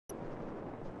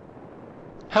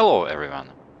Hello everyone!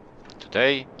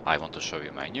 Today I want to show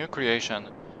you my new creation,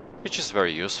 which is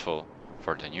very useful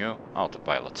for the new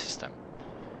Autopilot system.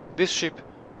 This ship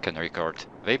can record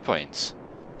waypoints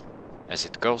as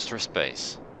it goes through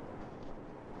space.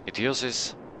 It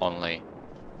uses only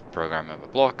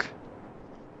programmable block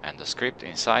and the script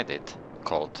inside it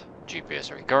called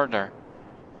GPS recorder,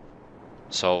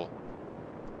 so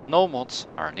no mods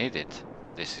are needed.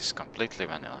 This is completely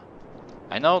vanilla.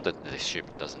 I know that this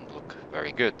ship doesn't look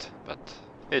very good, but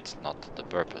it's not the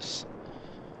purpose.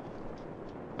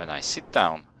 When I sit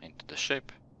down into the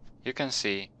ship, you can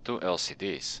see two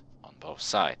LCDs on both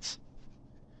sides.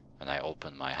 When I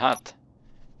open my HUD,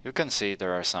 you can see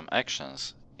there are some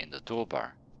actions in the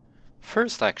toolbar.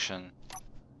 First action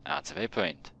adds a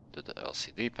waypoint to the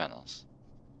LCD panels.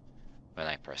 When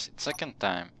I press it second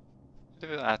time, it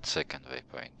will add second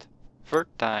waypoint. Third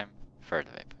time, third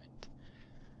waypoint.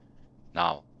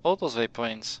 Now, all those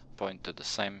waypoints point to the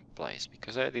same place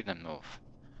because I didn't move.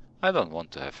 I don't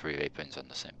want to have three waypoints on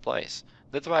the same place.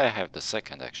 That's why I have the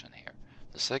second action here.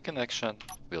 The second action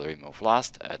will remove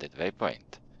last added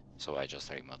waypoint. So I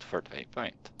just removed third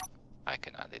waypoint. I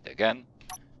can add it again.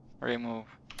 Remove,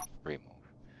 remove.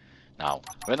 Now,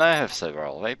 when I have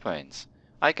several waypoints,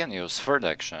 I can use third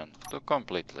action to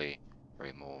completely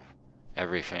remove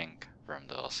everything from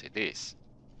the LCDs.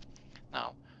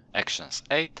 Now, actions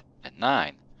 8 and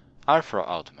 9 are for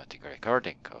automatic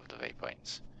recording of the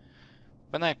waypoints.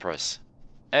 When I press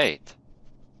 8,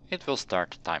 it will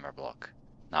start a timer block.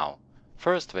 Now,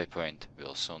 first waypoint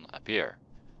will soon appear.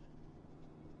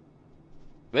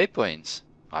 Waypoints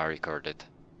are recorded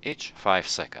each 5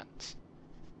 seconds.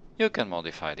 You can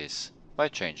modify this by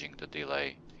changing the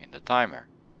delay in the timer.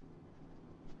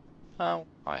 Now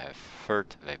I have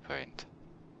third waypoint,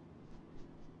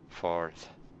 fourth,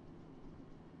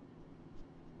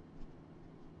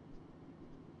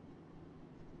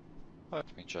 let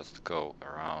me just go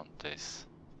around this.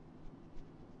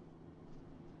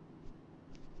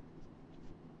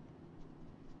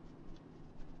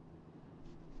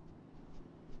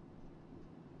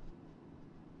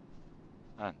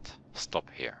 And stop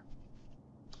here.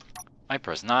 I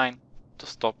press 9 to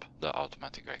stop the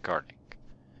automatic recording.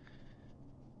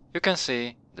 You can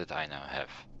see that I now have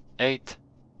 8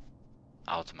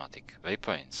 automatic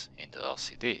waypoints in the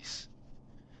LCDs.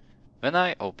 When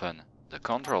I open the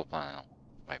control panel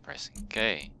by pressing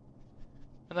K,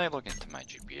 when I log into my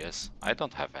GPS, I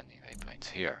don't have any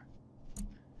waypoints here.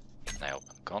 When I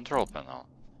open control panel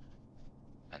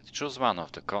and choose one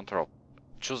of the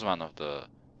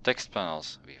text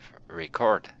panels with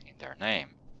record in their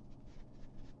name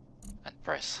and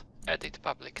press edit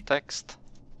public text,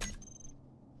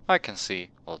 I can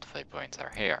see all the waypoints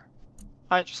are here.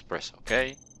 I just press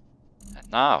OK,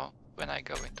 and now when I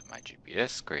go into my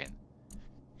GPS screen,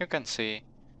 you can see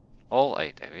all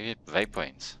 8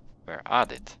 waypoints were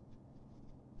added.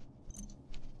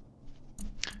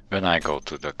 When I go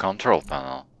to the control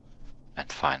panel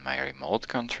and find my remote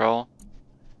control,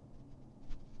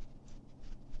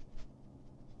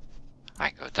 I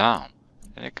go down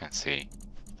and you can see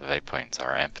the waypoints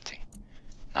are empty.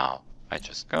 Now I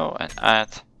just go and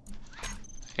add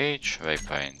each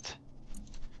waypoint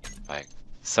by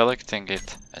selecting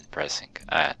it and pressing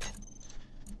add.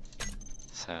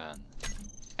 7,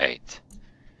 8.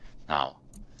 Now,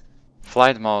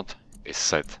 flight mode is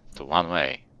set to one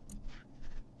way.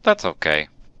 That's okay.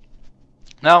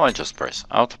 Now I just press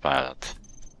Autopilot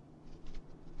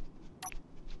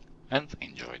and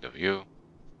enjoy the view.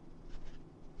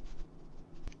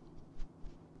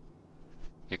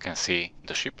 You can see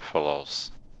the ship follows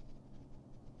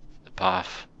the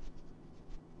path.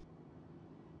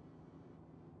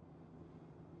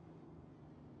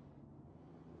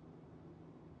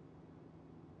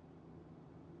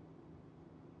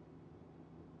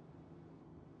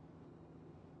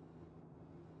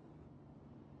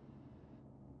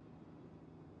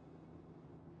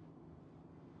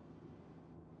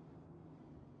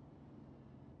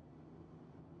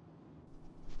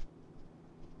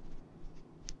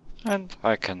 And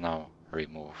I can now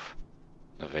remove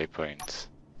the waypoints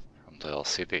from the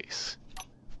LCDs.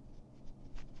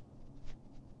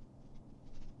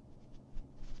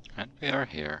 And we are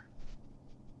here.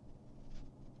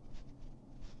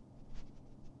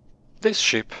 This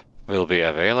ship will be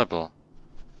available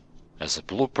as a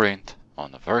blueprint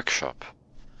on a workshop.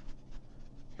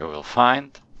 You will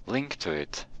find link to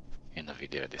it in the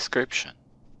video description.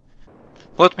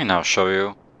 Let me now show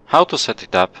you how to set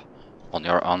it up on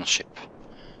your own ship.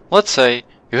 Let's say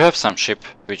you have some ship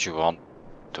which you want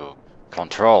to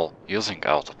control using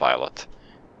Autopilot.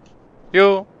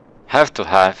 You have to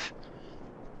have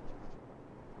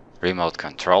remote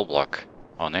control block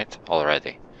on it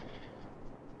already.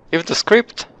 If the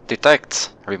script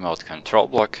detects remote control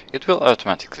block, it will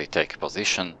automatically take a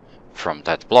position from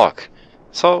that block.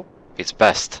 So it's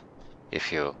best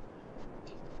if you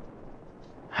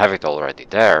have it already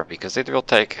there, because it will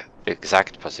take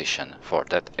exact position for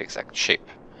that exact ship.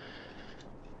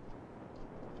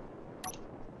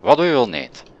 What we will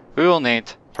need? We will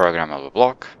need programmable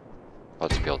block.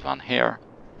 Let's build one here.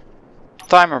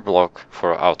 Timer block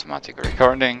for automatic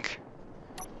recording.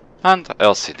 And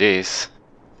LCDs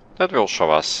that will show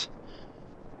us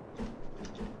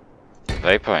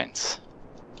waypoints.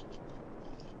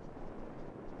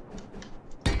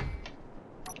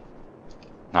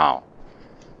 Now,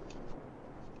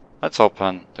 let's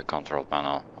open the control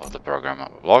panel of the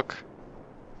programmable block.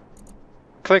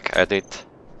 Click Edit.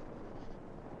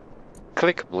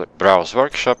 Click Browse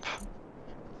Workshop.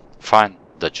 Find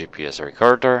the GPS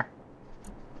recorder.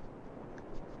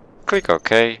 Click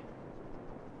OK.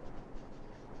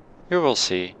 You will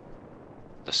see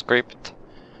the script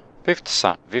with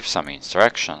some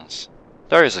instructions.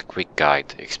 There is a quick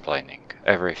guide explaining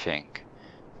everything.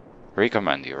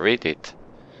 Recommend you read it.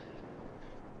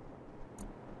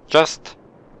 Just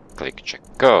click Check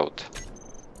Code.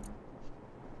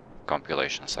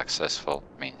 Compilation successful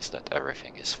means that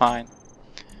everything is fine.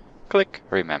 Click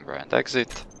Remember and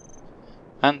Exit,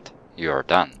 and you are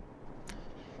done.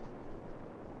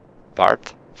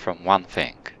 Apart from one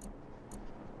thing.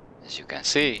 As you can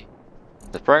see,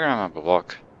 the programmable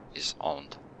block is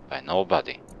owned by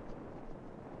nobody.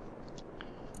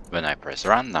 When I press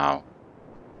Run now,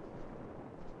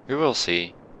 you will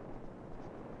see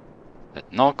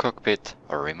that no cockpit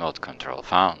or remote control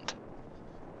found.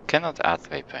 Cannot add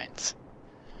waypoints.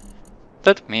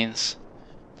 That means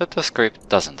that the script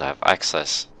doesn't have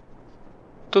access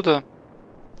to the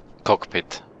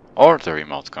cockpit or the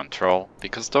remote control,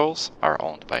 because those are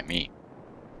owned by me.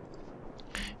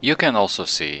 You can also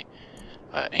see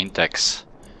index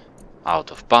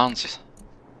out of bounds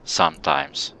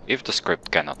sometimes if the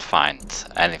script cannot find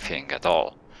anything at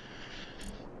all.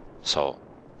 So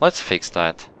let's fix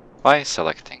that by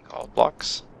selecting all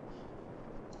blocks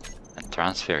and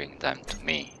transferring them to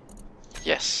me.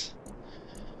 Yes.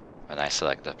 When I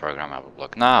select the programmable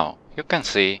block now, you can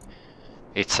see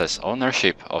it says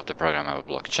ownership of the programmable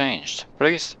block changed.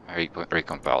 Please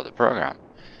recompile the program.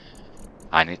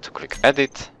 I need to click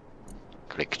Edit,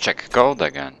 click Check Code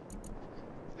again,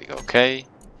 click OK,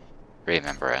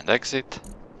 Remember and Exit,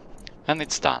 and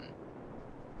it's done.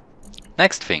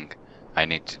 Next thing I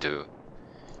need to do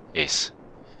is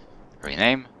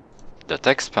rename the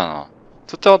text panel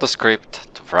to tell the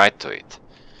script to write to it.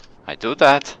 I do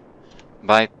that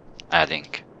by adding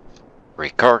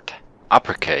record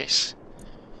uppercase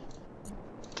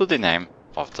to the name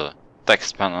of the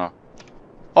text panel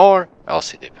or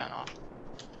LCD panel.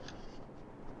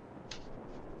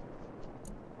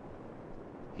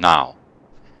 Now,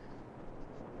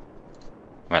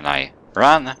 when I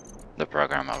run the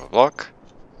programmable block,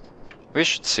 we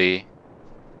should see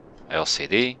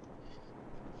LCD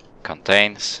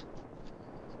contains,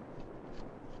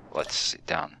 let's sit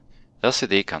down,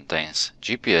 LCD contains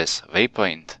GPS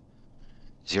waypoint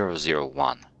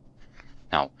 001.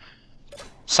 Now,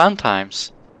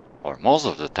 sometimes, or most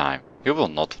of the time, you will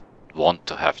not want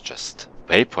to have just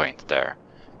waypoint there.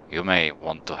 You may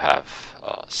want to have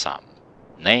some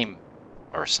name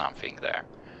or something there.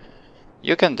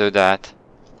 You can do that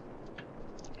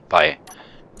by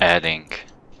adding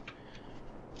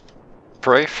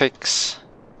prefix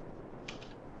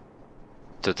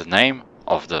to the name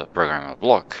of the programmable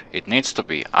block. It needs to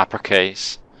be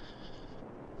uppercase,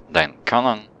 then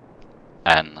colon,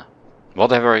 and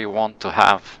whatever you want to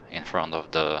have in front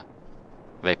of the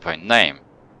waypoint name.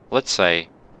 Let's say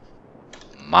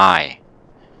my.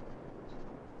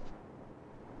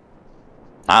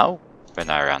 Now, when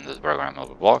I run the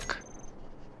programmable block,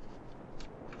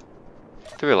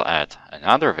 it will add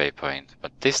another waypoint,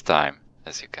 but this time,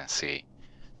 as you can see,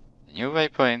 the new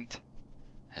waypoint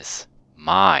has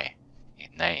my in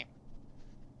name.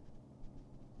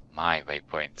 My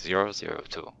waypoint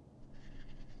 002.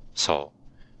 So,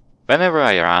 whenever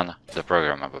I run the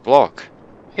programmable block,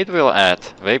 it will add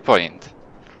waypoint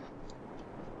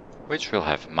which will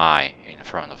have my in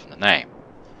front of the name.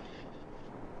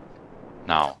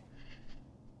 Now,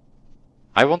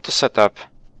 I want to set up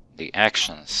the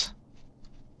actions.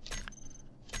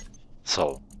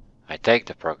 So, I take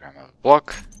the programmable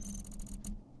block,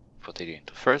 put it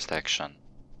into first action,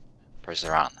 press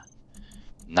run.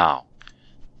 Now,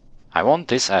 I want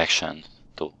this action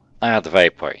to add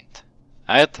waypoint.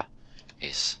 Add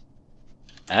is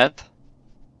add,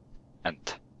 and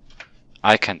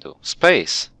I can do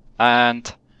space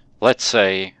and let's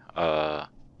say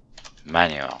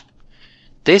manual.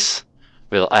 This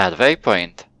will add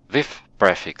waypoint with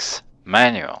prefix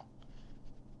manual.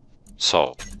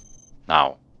 So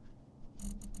now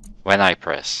when I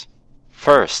press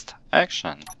first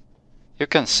action, you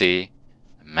can see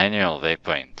the manual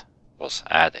waypoint was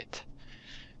added.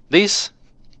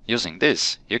 Using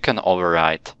this, you can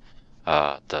override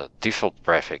the default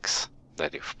prefix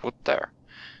that you've put there.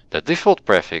 The default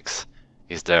prefix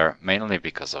is there mainly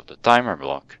because of the timer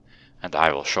block, and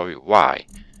I will show you why.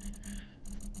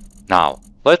 Now,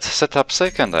 let's set up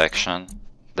second action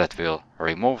that will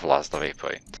remove last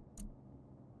waypoint.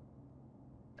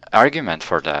 Argument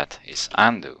for that is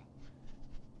undo.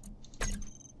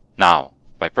 Now,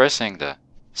 by pressing the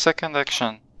second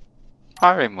action,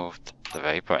 I removed the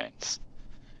waypoints.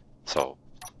 So,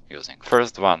 using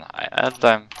first one, I add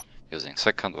them. Using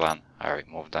second one, I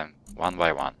remove them one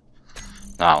by one.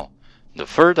 Now, the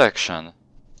third action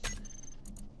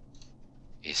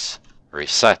is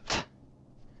reset.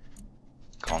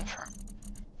 Confirm.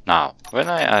 Now, when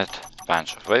I add a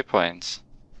bunch of waypoints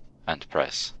and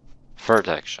press third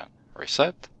action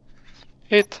reset,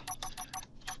 it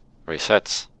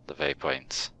resets the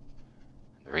waypoints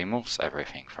and removes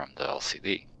everything from the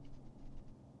LCD.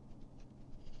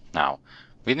 Now,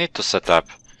 we need to set up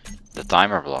the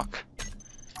timer block.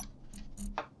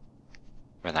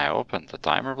 When I open the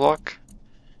timer block,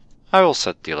 I will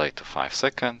set delay to 5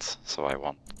 seconds, so I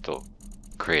want to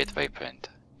create waypoint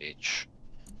each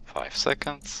 5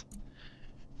 seconds.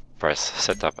 Press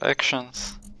setup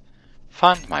actions,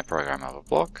 find my programmable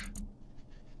block,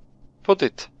 put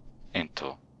it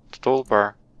into the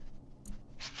toolbar,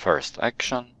 first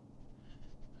action,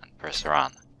 and press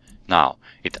run. Now,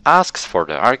 it asks for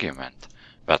the argument,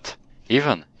 but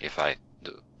even if I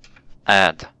do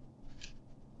add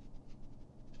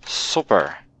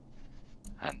super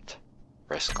and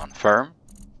press confirm,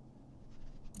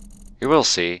 you will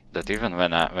see that even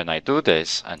when I do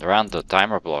this and run the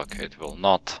timer block, it will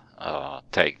not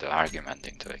take the argument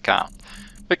into account.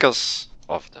 Because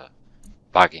of the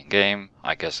bug in game,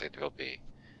 I guess it will be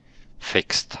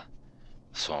fixed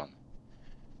soon.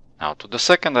 Now to the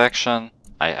second action,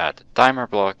 I add the timer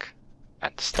block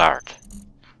and start.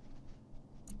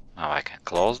 Now I can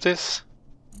close this.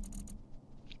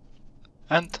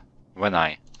 And when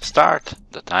I start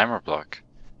the timer block,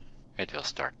 it will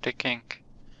start ticking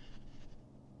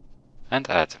and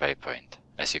add waypoint.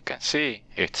 As you can see,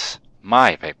 it's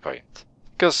my waypoint,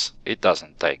 because it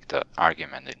doesn't take the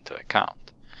argument into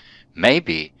account.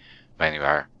 Maybe when you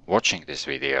are watching this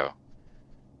video,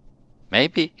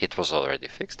 maybe it was already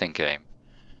fixed in game,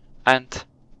 and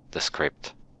the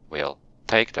script will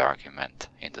take the argument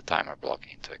in the timer block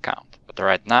into account. But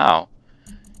right now,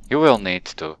 you will need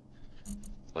to,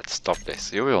 let's stop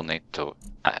this, you will need to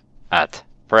add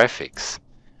prefix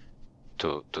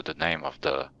to the name of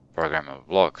the programmable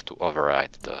block to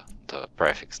override the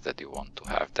prefix that you want to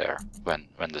have there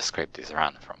when the script is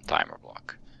run from timer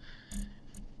block.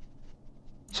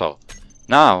 So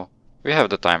now we have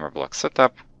the timer block set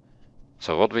up.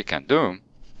 So what we can do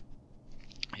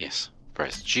is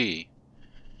press G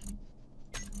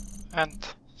and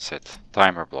set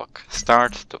timer block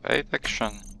start to 8th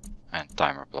action and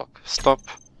timer block stop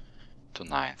to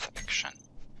 9th action.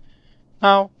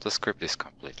 Now the script is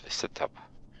completely set up.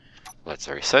 Let's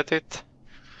reset it,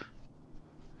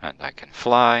 and I can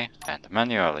fly and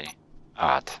manually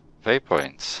add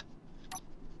waypoints.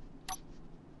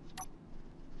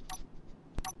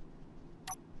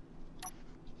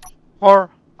 Or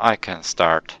I can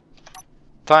start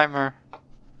timer,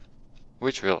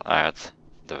 which will add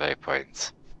the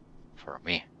waypoints for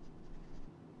me.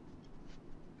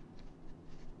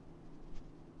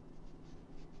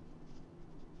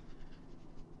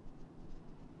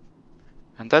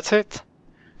 And that's it.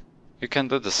 You can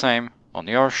do the same on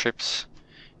your ships.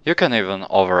 You can even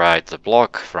override the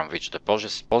block from which the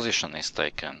position is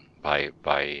taken by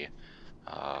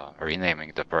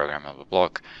renaming the programmable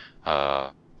block.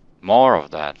 More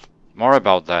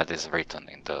about that is written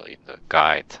in the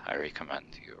guide. I recommend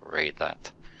you read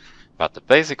that. But the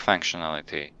basic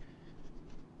functionality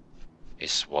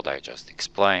is what I just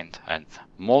explained, and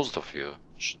most of you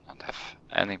should not have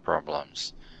any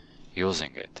problems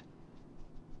using it.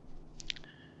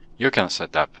 You can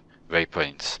set up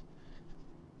waypoints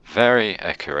very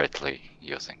accurately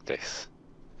using this.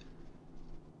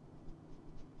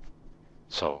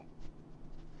 So,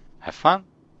 have fun!